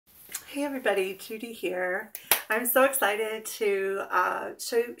Hey everybody, Judy here. I'm so excited to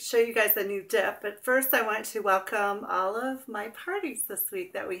show you guys a new dip, but first I want to welcome all of my parties this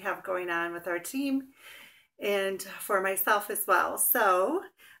week that we have going on with our team and for myself as well. So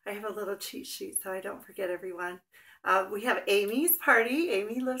I have a little cheat sheet so I don't forget everyone. We have Amy's party.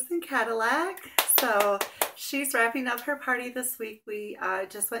 Amy lives in Cadillac, so she's wrapping up her party this week. We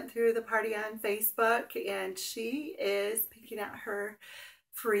just went through the party on Facebook and she is picking out her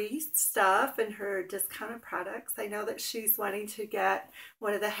free stuff and her discounted products. I know that she's wanting to get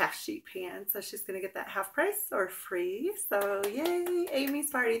one of the half sheet pans, so she's going to get that half price or free. So yay,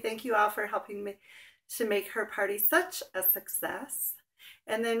 Amy's party. Thank you all for helping me to make her party such a success.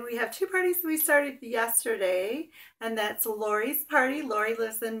 And then we have two parties we started yesterday, and that's Lori's party. Lori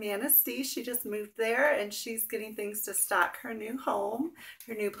lives in Manistee. She just moved there, and she's getting things to stock her new home,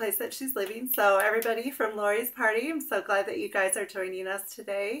 her new place that she's living. So everybody from Lori's party, I'm so glad that you guys are joining us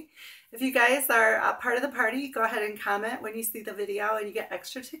today. If you guys are a part of the party, go ahead and comment when you see the video, and you get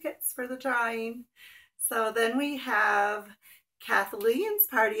extra tickets for the drawing. So then we have Kathleen's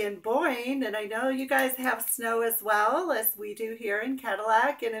party in Boyne, and I know you guys have snow as well as we do here in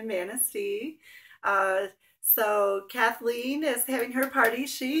Cadillac and in Manistee. So Kathleen is having her party.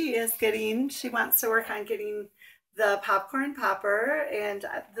 She wants to work on getting the popcorn popper, and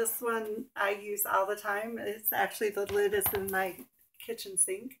this one I use all the time. It's actually, the lid is in my kitchen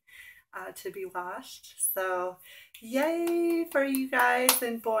sink to be washed. So yay for you guys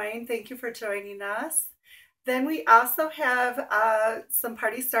in Boyne. Thank you for joining us. Then we also have some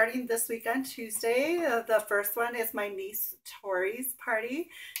parties starting this week on Tuesday. The first one is my niece Tori's party.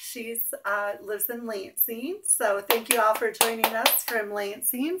 She lives in Lansing. So thank you all for joining us from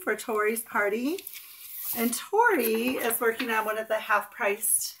Lansing for Tori's party. And Tori is working on one of the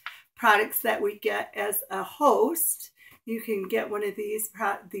half-priced products that we get as a host. You can get one of these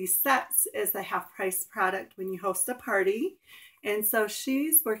sets as a half-price product when you host a party. And so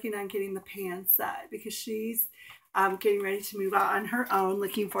she's working on getting the pan set because she's getting ready to move out on her own,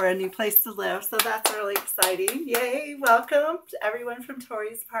 looking for a new place to live. So that's really exciting. Yay, welcome to everyone from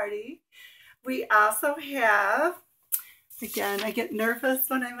Tori's party. We also have, again, I get nervous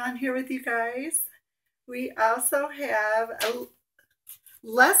when I'm on here with you guys. We also have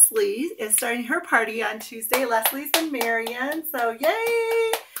Leslie is starting her party on Tuesday. Leslie's in Marion. So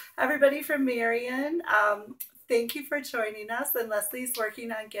yay, everybody from Marion. Thank you for joining us, and Leslie's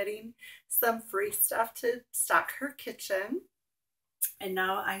working on getting some free stuff to stock her kitchen. And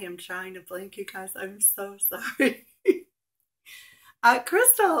now I am trying to blink, you guys. I'm so sorry.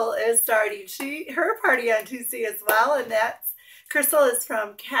 Crystal is starting her party on Tuesday as well, and Crystal is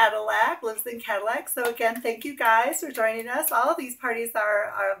from Cadillac, lives in Cadillac. So again, thank you guys for joining us. All of these parties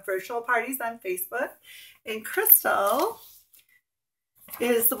are virtual parties on Facebook, and Crystal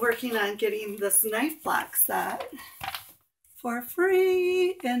is working on getting this knife block set for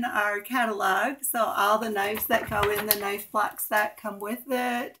free in our catalog. So all the knives that go in the knife block set come with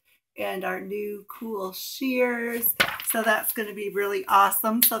it, and our new cool shears. So that's going to be really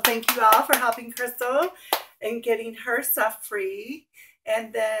awesome. So thank you all for helping Crystal and getting her stuff free.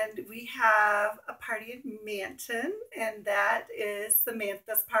 And then we have a party in Manton, and that is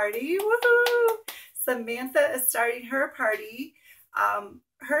Samantha's party. Woohoo! Samantha is starting her party.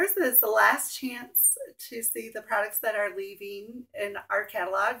 Hers is the last chance to see the products that are leaving in our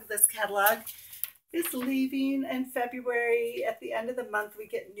catalog. This catalog is leaving in February. At the end of the month, we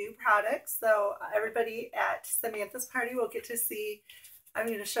get new products. So everybody at Samantha's party will get to see, I'm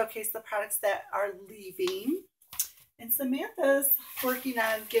going to showcase the products that are leaving. And Samantha's working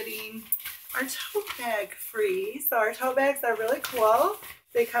on getting our tote bag free. So our tote bags are really cool.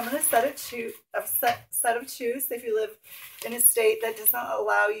 They come in a set of two. So if you live in a state that doesn't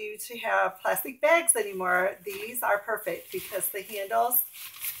allow you to have plastic bags anymore, these are perfect because the handles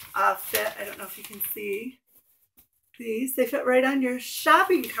fit. I don't know if you can see these. They fit right on your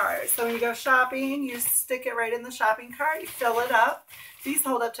shopping cart. So when you go shopping, you stick it right in the shopping cart. You fill it up. These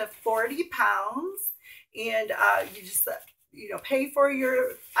hold up to 40 pounds, and you just pay for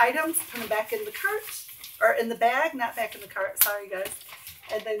your items, put them back in the cart or in the bag, not back in the cart. Sorry, guys.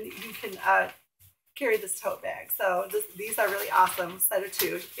 And then you can carry this tote bag. So these are really awesome, set of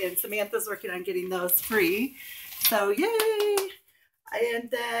two. And Samantha's working on getting those free. So yay!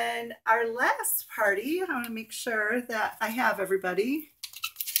 And then our last party, I want to make sure that I have everybody.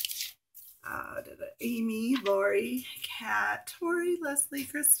 Amy, Lori, Kat, Tori, Leslie,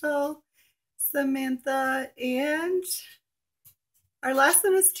 Crystal, Samantha, and our last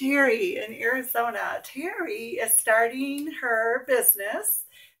one is Terry in Arizona. Terry is starting her business.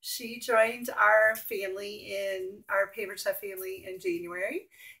 She joined our family our Paper Chef family in January,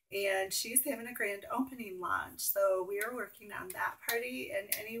 and she's having a grand opening launch. So we are working on that party, and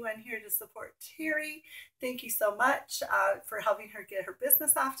anyone here to support Terry, thank you so much for helping her get her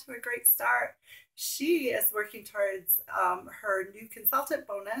business off to a great start. She is working towards her new consultant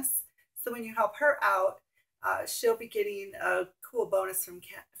bonus. So when you help her out, she'll be getting a cool bonus from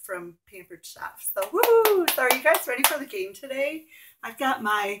Pampered Chef. So woo! So are you guys ready for the game today? I've got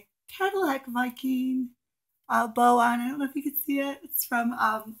my Cadillac Viking bow on. I don't know if you can see it. It's from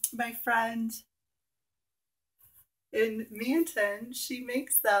my friend in Manton. She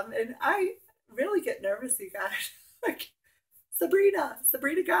makes them, and I really get nervous, you guys. Like Sabrina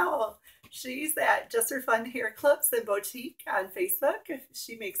Gowell. She's at Just for Fun Hair Clips and Boutique on Facebook.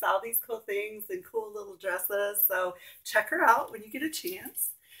 She makes all these cool things and cool little dresses. So check her out when you get a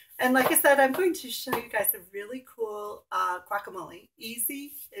chance. And like I said, I'm going to show you guys a really cool guacamole.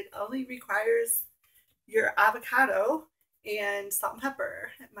 Easy. It only requires your avocado and salt and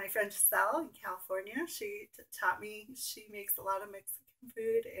pepper. My friend Giselle in California, she taught me, she makes a lot of Mexican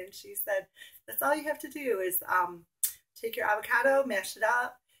food, and she said that's all you have to do is take your avocado, mash it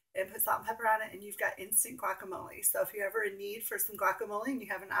up, and put salt and pepper on it, and you've got instant guacamole. So if you're ever in need for some guacamole and you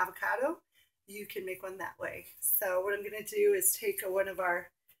have an avocado, you can make one that way. So what I'm going to do is take one of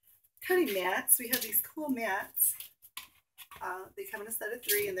our cutting mats. We have these cool mats. They come in a set of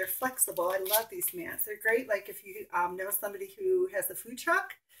 3, and they're flexible. I love these mats. They're great, like if you know somebody who has a food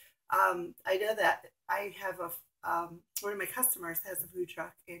truck. I know that I have one of my customers has a food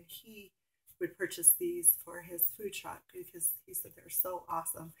truck, and he would purchase these for his food truck because he said they're so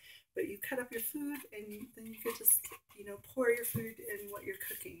awesome. But you cut up your food, and then you could just, pour your food in what you're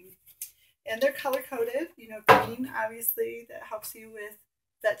cooking. And they're color coded, green, obviously, that helps you with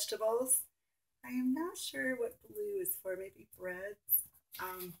vegetables. I am not sure what blue is for, maybe breads,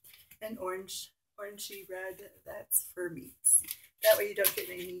 and orangey red, that's for meats. That way you don't get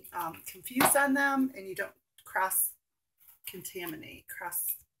any confused on them, and you don't cross-contaminate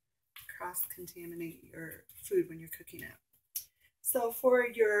your food when you're cooking it. So for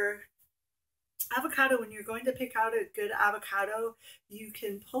your avocado, when you're going to pick out a good avocado, you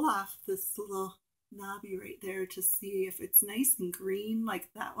can pull off this little knobby right there to see if it's nice and green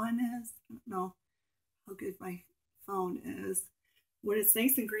like that one is. I don't know how good my phone is. When it's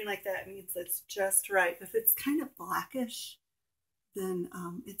nice and green like that, it means it's just right. If it's kind of blackish, then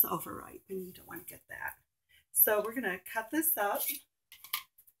it's overripe, and you don't want to get that. So we're going to cut this up,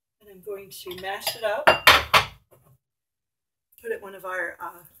 and I'm going to mash it up, put it in one of our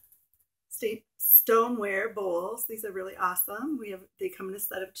stoneware bowls. These are really awesome. They come in a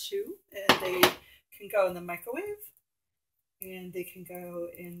set of 2, and they can go in the microwave, and they can go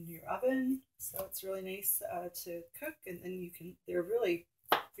in your oven. So it's really nice to cook, and then they're really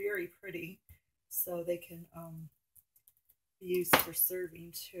very pretty, so they can be used for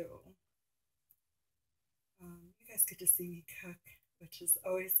serving too. You guys get to see me cook, which is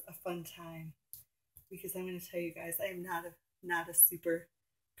always a fun time, because I'm going to tell you guys, I am not a super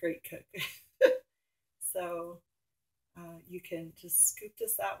great cook. So you can just scoop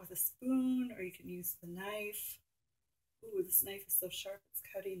this out with a spoon, or you can use the knife. Ooh, this knife is so sharp, it's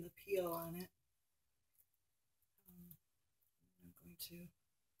cutting the peel on it. I'm going to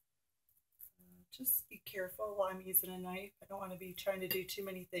just be careful while I'm using a knife. I don't want to be trying to do too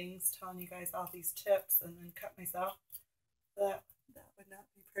many things, telling you guys all these tips and then cut myself. That would not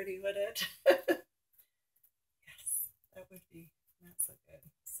be pretty, would it? Yes, that would be not so good.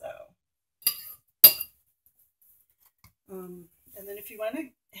 So, and then if you want to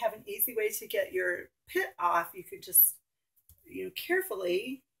have an easy way to get your pit off, you could just,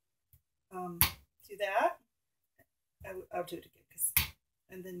 carefully do that. I'll do it again,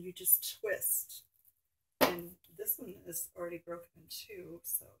 and then you just twist. And this one is already broken in 2,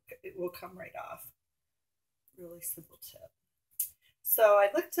 so it will come right off. Really simple tip. So I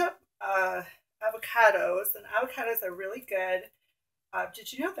looked up avocados, and avocados are really good.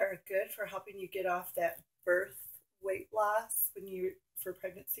 Did you know they're good for helping you get off that birth weight loss for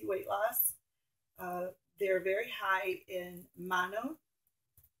pregnancy weight loss? They're very high in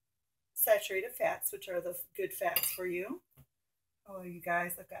monounsaturated fats, which are the good fats for you. Oh, you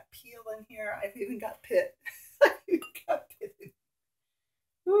guys, I've got peel in here. I've even got pit. I've even got pit in.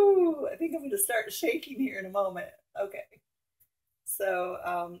 Ooh, I think I'm going to start shaking here in a moment. Okay. So,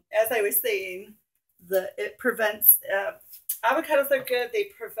 as I was saying, it prevents, avocados are good.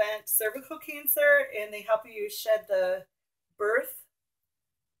 They prevent cervical cancer, and they help you shed the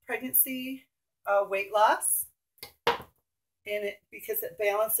pregnancy weight loss, and because it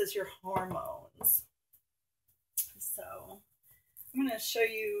balances your hormones. So I'm going to show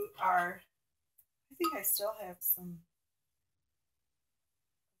you I think I still have some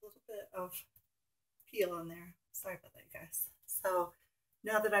little bit of peel in there. Sorry about that, guys. So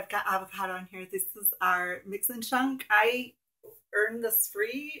now that I've got avocado on here, this is our mix and chunk. I earned this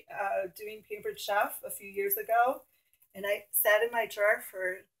free doing Pampered Chef a few years ago, and I sat in my drawer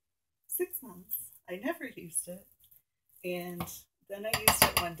for 6 months. I never used it, and then I used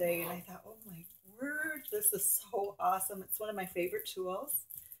it one day, and I thought, oh my word, this is so awesome. It's one of my favorite tools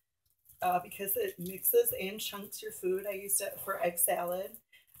because it mixes and chunks your food. I used it for egg salad.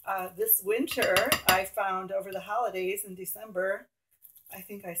 This winter, I found over the holidays in December, I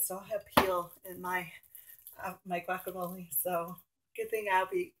think I still have peel in my guacamole. So good thing I'll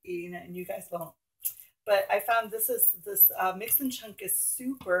be eating it and you guys won't. But I found this mix and chunk is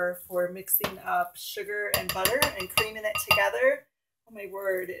super for mixing up sugar and butter and creaming it together. Oh my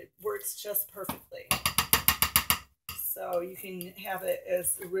word, it works just perfectly. So you can have it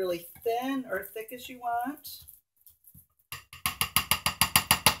as really thin or thick as you want.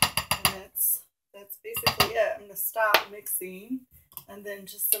 And that's basically it. I'm going to stop mixing, and then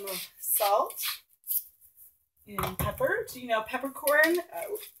just some of salt and pepper. Do you know peppercorn?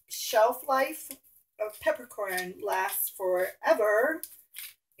 Shelf life of peppercorn lasts forever,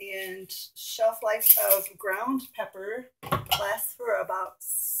 and shelf life of ground pepper lasts for about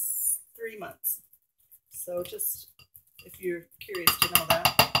 3 months. So just if you're curious to know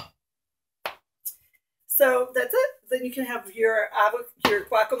that. So that's it. Then you can have your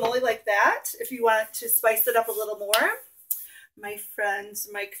guacamole like that. If you want to spice it up a little more, my friend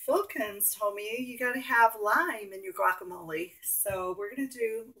Mike Filkins told me you got to have lime in your guacamole. So we're going to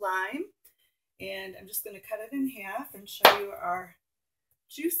do lime, and I'm just going to cut it in half and show you our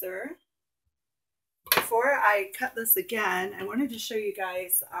juicer. Before I cut this again, I wanted to show you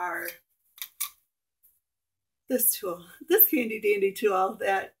guys this tool, this handy dandy tool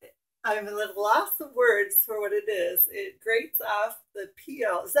that I'm a little lost of words for what it is. It grates off the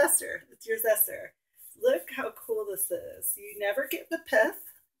peel, zester. It's your zester. Look how cool this is. You never get the pith,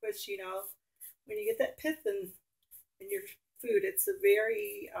 which, you know, when you get that pith in your food, it's a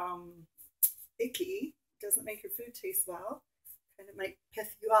very icky. It doesn't make your food taste well. And it might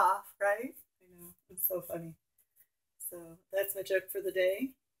pith you off, right? I know, it's so funny. So that's my joke for the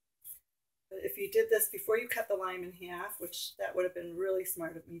day. But if you did this before you cut the lime in half, which that would have been really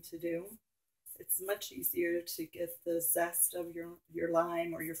smart of me to do, it's much easier to get the zest of your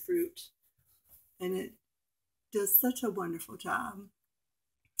lime or your fruit. And it does such a wonderful job.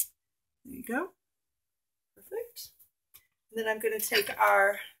 There you go. Perfect. And then I'm going to take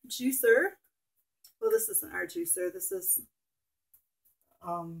our juicer. Well, this isn't our juicer. This is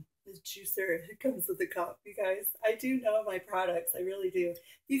the juicer. It comes with a cup, you guys. I do know my products. I really do.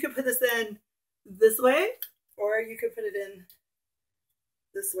 You could put this in this way, or you could put it in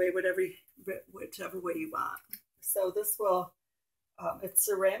this way, whichever way you want. So this will, it's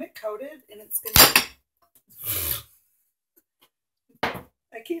ceramic coated, and it's going to,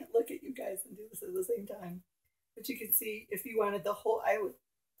 I can't look at you guys and do this at the same time. But you can see if you wanted the whole, I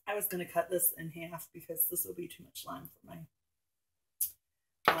was going to cut this in half because this will be too much lime for my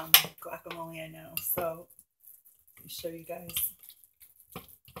guacamole, I know. So let me show you guys.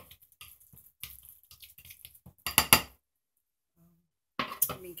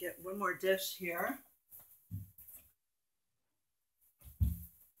 Let me get one more dish here.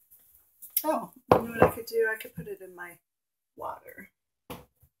 Oh, you know what I could do? I could put it in my water.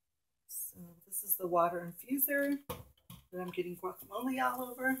 So this is the water infuser that I'm getting guacamole all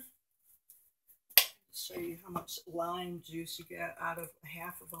over. Show you how much lime juice you get out of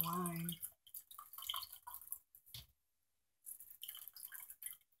half of a lime.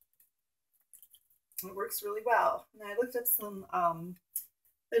 It works really well. And I looked up some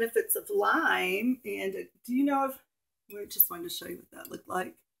benefits of lime, and do you know if, I just wanted to show you what that looked like.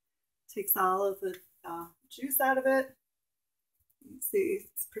 It takes all of the juice out of it. You can see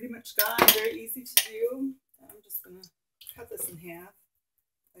it's pretty much gone. Very easy to do. I'm just going to cut this in half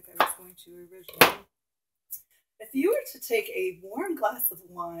like I was going to originally. If you were to take a warm glass of a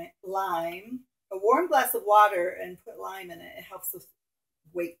warm glass of water and put lime in it, it helps with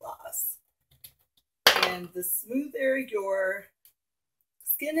weight loss. And the smoother your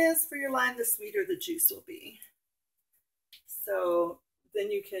skin is for your lime, the sweeter the juice will be. So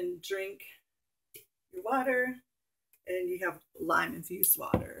then you can drink your water and you have lime infused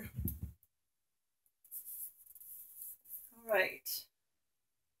water. All right.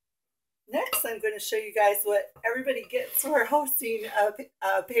 Next, I'm going to show you guys what everybody gets for hosting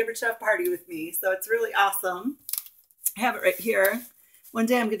a Pampered Chef party with me. So it's really awesome. I have it right here. One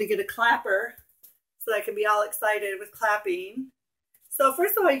day I'm going to get a clapper so I can be all excited with clapping. So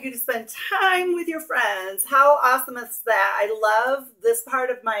first of all, you get to spend time with your friends. How awesome is that? I love this part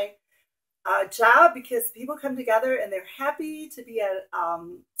of my job because people come together and they're happy to be at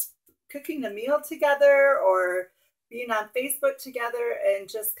cooking a meal together or being on Facebook together and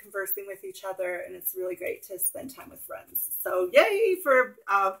just conversing with each other. And it's really great to spend time with friends. So yay for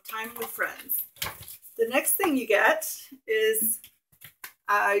time with friends. The next thing you get is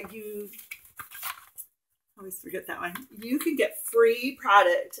you always forget that one. You can get free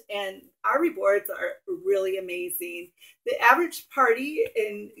product, and our rewards are really amazing. The average party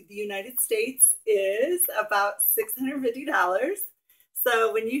in the United States is about $650.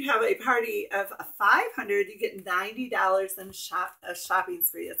 So when you have a party of $500, you get $90 in shopping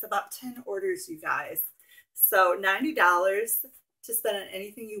spree. It's about 10 orders, you guys. So $90 to spend on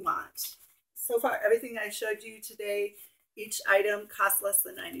anything you want. So far, everything I showed you today, each item costs less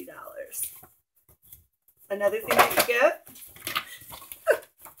than $90. Another thing that you get,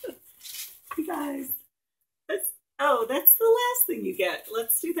 you guys, that's the last thing you get.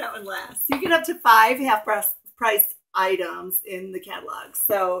 Let's do that one last. You get up to 5 half-price items in the catalog.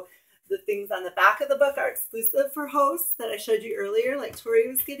 So the things on the back of the book are exclusive for hosts that I showed you earlier, like Tori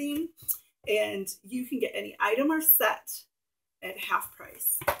was getting. And you can get any item or set at half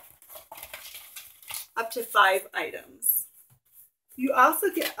price. Up to 5 items. You also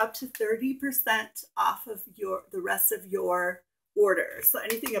get up to 30% off of the rest of your order. So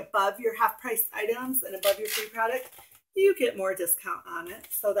anything above your half price items and above your free product, you get more discount on it.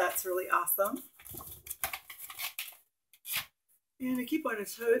 So that's really awesome. And I keep wanting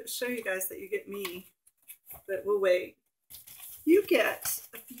to show you guys that you get me, but we'll wait. You get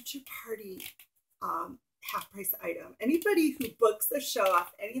a future party half price item. Anybody who books a show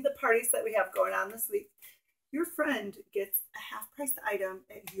off any of the parties that we have going on this week, your friend gets a half price item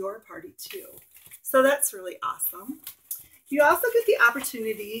at your party too. So that's really awesome. You also get the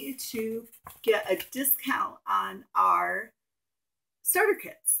opportunity to get a discount on our starter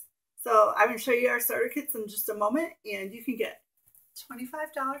kits. So I'm going to show you our starter kits in just a moment, and you can get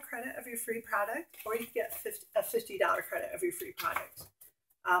 $25 credit of your free product, or you can get a $50 credit of your free product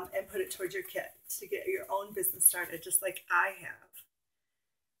and put it towards your kit to get your own business started, just like I have.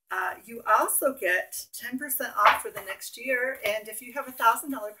 You also get 10% off for the next year. And if you have a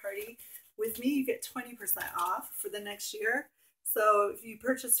 $1,000 party with me, you get 20% off for the next year. So if you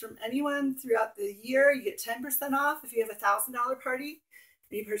purchase from anyone throughout the year, you get 10% off. If you have a $1,000 party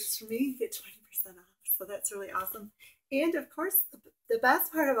and you purchase from me, you get 20% off. So that's really awesome. And of course, the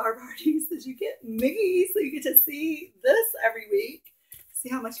best part of our parties is you get Mickey. So you get to see this every week, see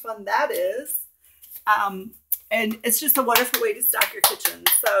how much fun that is. And it's just a wonderful way to stock your kitchen.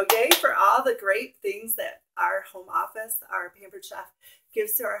 So yay for all the great things that our home office, our Pampered Chef,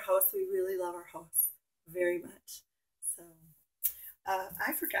 gives to our hosts. We really love our hosts very much. So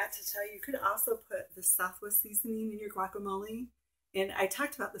I forgot to tell you, you could also put the Southwest seasoning in your guacamole. And I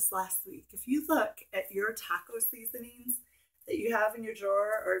talked about this last week. If you look at your taco seasonings that you have in your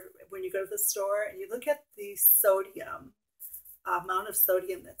drawer, or when you go to the store and you look at the sodium, amount of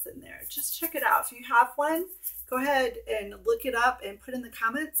sodium that's in there, just check it out. If you have one, go ahead and look it up and put in the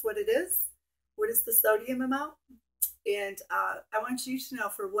comments what it is. What is the sodium amount? And I want you to know,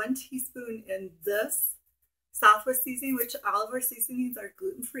 for 1 teaspoon in this Southwest seasoning, which all of our seasonings are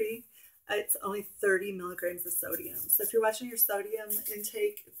gluten-free, it's only 30 milligrams of sodium. So if you're watching your sodium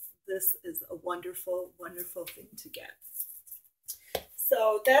intake, this is a wonderful, wonderful thing to get.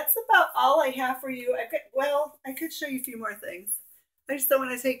 So that's about all I have for you. I could show you a few more things. I just don't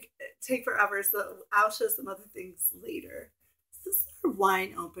want to take forever, so I'll show some other things later. This is our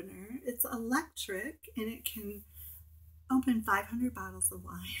wine opener. It's electric, and it can open 500 bottles of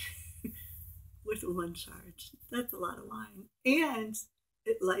wine with 1 charge. That's a lot of wine. And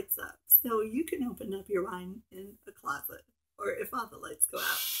it lights up. So you can open up your wine in a closet, or if all the lights go out.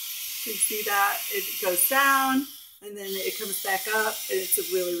 So you see that? It goes down, and then it comes back up, and it's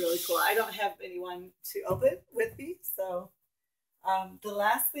really, really cool. I don't have anyone to open with me, so the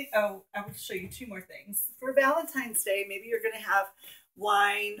last thing, I will show you 2 more things. For Valentine's Day, maybe you're going to have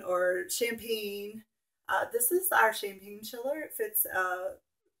wine or champagne. This is our champagne chiller. It fits a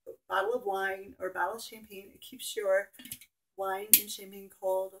bottle of wine or a bottle of champagne. It keeps your wine and champagne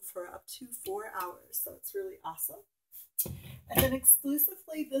cold for up to 4 hours, so it's really awesome. And then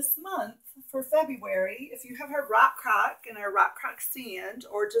exclusively this month for February, if you have our rock crock and our rock crock stand,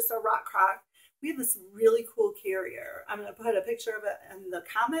 or just a rock crock, we have this really cool carrier. I'm going to put a picture of it in the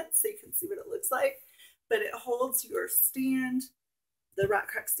comments so you can see what it looks like. But it holds your stand, the rock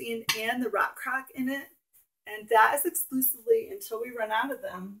crock stand, and the rock crock in it. And that is exclusively until we run out of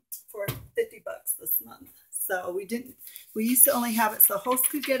them for $50 this month. So we used to only have it so hosts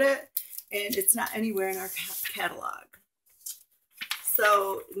could get it, and it's not anywhere in our catalog.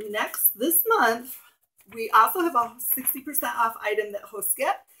 So this month, we also have a 60% off item that hosts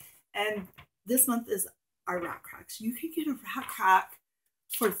get, and this month is our Rock Crocks. You can get a Rock Crock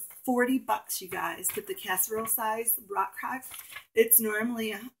for $40, you guys. Get the casserole size Rock Crock. It's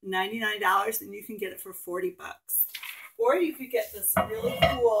normally $99, and you can get it for $40. Or you could get this really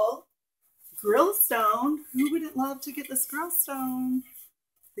cool grill stone. Who wouldn't love to get this grill stone?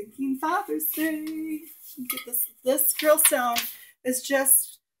 Thinking Father's Day. You get this grill stone is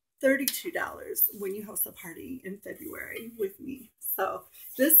just $32 when you host a party in February with me. So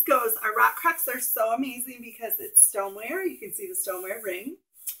this goes, our Rock Crocks are so amazing because it's stoneware. You can see the stoneware ring.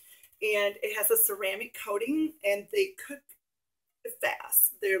 And it has a ceramic coating, and they cook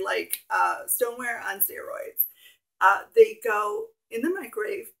fast. They're like stoneware on steroids. They go in the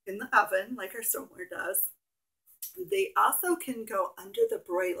microwave, in the oven, like our stoneware does. They also can go under the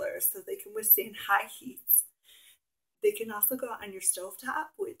broiler, so they can withstand high heats. They can also go on your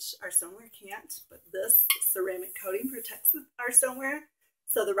stovetop, which our stoneware can't, but this ceramic coating protects our stoneware.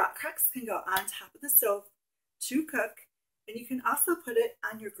 So the Rock Crocks can go on top of the stove to cook, and you can also put it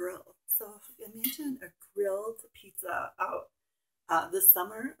on your grill. So imagine a grilled pizza out this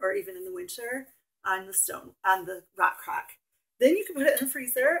summer or even in the winter on the Rock Crock. Then you can put it in the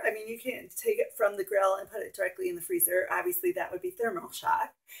freezer. I mean, you can take it from the grill and put it directly in the freezer. Obviously, that would be thermal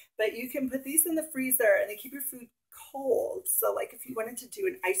shock. But you can put these in the freezer, and they keep your food cold. So like if you wanted to do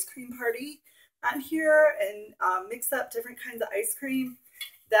an ice cream party on here and mix up different kinds of ice cream,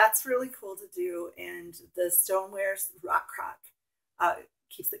 that's really cool to do. And the stoneware Rock Crock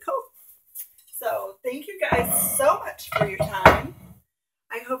keeps it cold. So thank you guys so much for your time.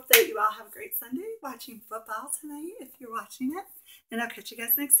 I hope that you all have a great Sunday watching football tonight if you're watching it. And I'll catch you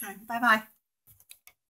guys next time. Bye-bye.